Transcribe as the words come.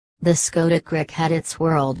The Skoda Karoq had its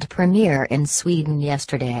world premiere in Sweden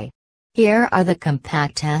yesterday. Here are the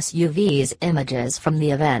compact SUV's images from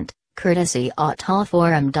the event, courtesy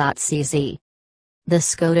autoforum.cz. The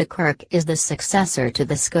Skoda Karoq is the successor to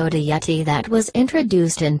the Skoda Yeti that was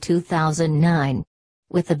introduced in 2009.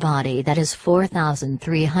 With a body that is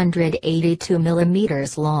 4,382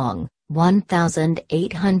 mm long,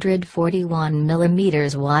 1,841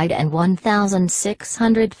 mm wide and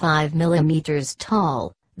 1,605 mm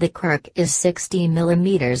tall, the Karoq is 60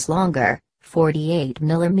 mm longer, 48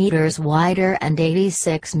 mm wider and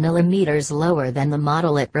 86 mm lower than the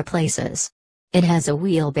model it replaces. It has a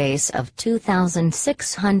wheelbase of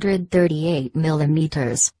 2,638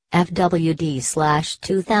 mm,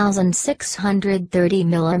 FWD/2,630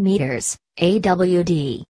 mm,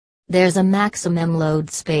 AWD. There's a maximum load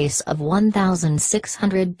space of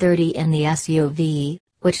 1,630 in the SUV,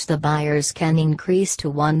 which the buyers can increase to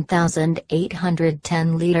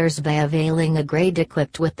 1,810 liters by availing a grade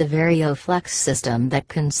equipped with the VarioFlex system that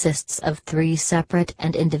consists of 3 separate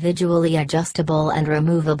and individually adjustable and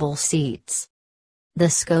removable seats. The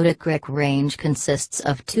Skoda Karoq range consists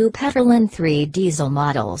of 2 petrol and 3 diesel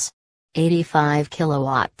models. 85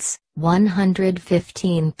 kilowatts,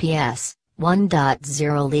 115 PS,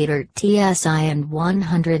 1.0-liter TSI and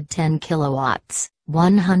 110 kilowatts,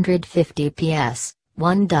 150 PS,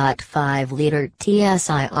 1.5-liter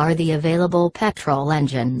TSI are the available petrol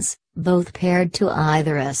engines, both paired to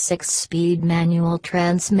either a 6-speed manual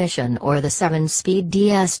transmission or the 7-speed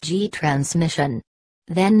DSG transmission.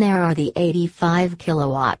 Then there are the 85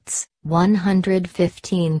 kilowatts,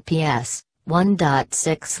 115 PS,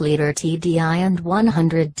 1.6-liter TDI and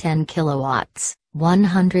 110 kilowatts,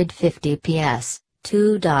 150 PS,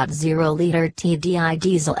 2.0-liter TDI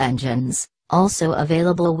diesel engines, also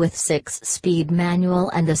available with 6-speed manual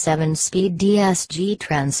and the 7-speed DSG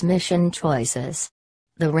transmission choices.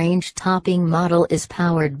 The range-topping model is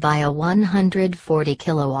powered by a 140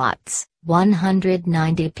 kilowatts,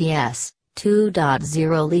 190 PS,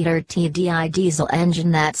 2.0-liter TDI diesel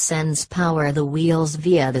engine that sends power the wheels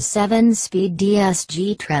via the 7-speed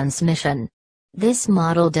DSG transmission. This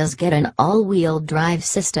model does get an all-wheel drive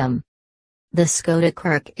system. The Skoda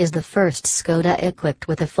Karoq is the first Skoda equipped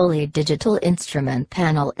with a fully digital instrument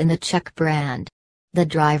panel in the Czech brand. The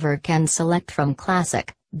driver can select from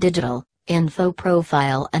classic, digital, info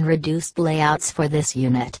profile and reduced layouts for this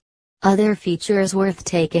unit. Other features worth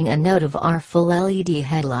taking a note of are full LED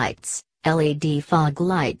headlights, LED fog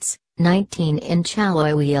lights, 19-inch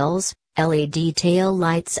alloy wheels, LED tail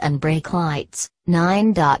lights and brake lights,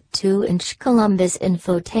 9.2-inch Columbus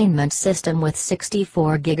infotainment system with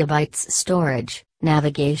 64 GB storage,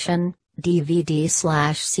 navigation,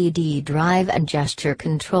 DVD/CD drive and gesture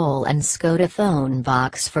control and Skoda phone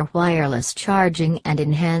box for wireless charging and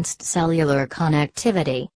enhanced cellular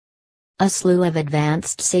connectivity. A slew of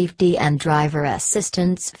advanced safety and driver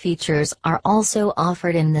assistance features are also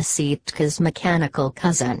offered in the Sitka's mechanical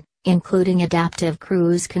cousin, including adaptive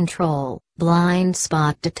cruise control, blind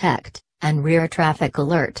spot detect, and rear traffic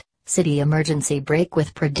alert, city emergency brake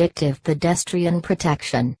with predictive pedestrian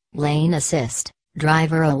protection, lane assist,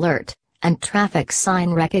 driver alert, and traffic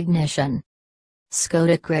sign recognition.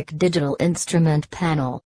 Skoda Karoq Digital Instrument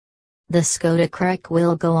Panel. The Skoda Karoq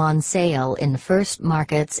will go on sale in first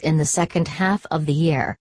markets in the second half of the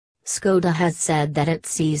year. Skoda has said that it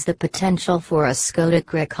sees the potential for a Skoda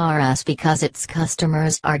Karoq RS because its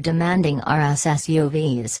customers are demanding RS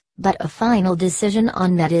SUVs, but a final decision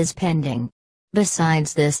on that is pending.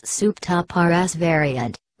 Besides this souped-up RS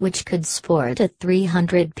variant, which could sport a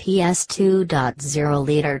 300 PS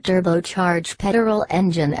 2.0-liter turbocharged petrol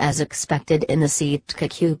engine as expected in the Sitka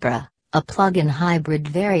Cupra, a plug-in hybrid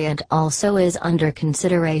variant also is under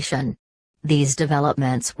consideration. These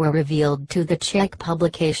developments were revealed to the Czech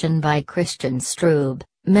publication by Christian Strub,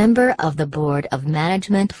 member of the Board of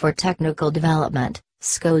Management for Technical Development,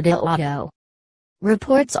 Skoda Auto.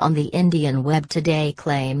 Reports on the Indian web today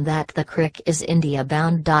claim that the Karoq is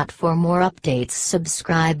India-bound. For more updates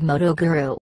subscribe Moto Guru.